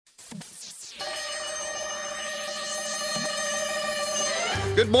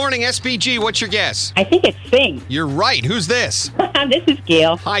Good morning, SBG. What's your guess? I think it's Sing. You're right. Who's this? This is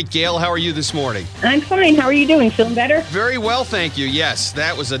Gail. Hi, Gail. How are you this morning? I'm fine. How are you doing? Feeling better? Very well, thank you. Yes,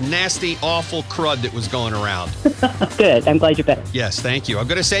 that was a nasty, awful crud that was going around. Good. I'm glad you're better. Yes, thank you. I'm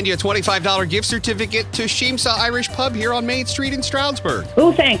going to send you a $25 gift certificate to Shimsa Irish Pub here on Main Street in Stroudsburg.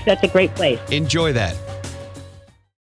 Oh, thanks. That's a great place. Enjoy that.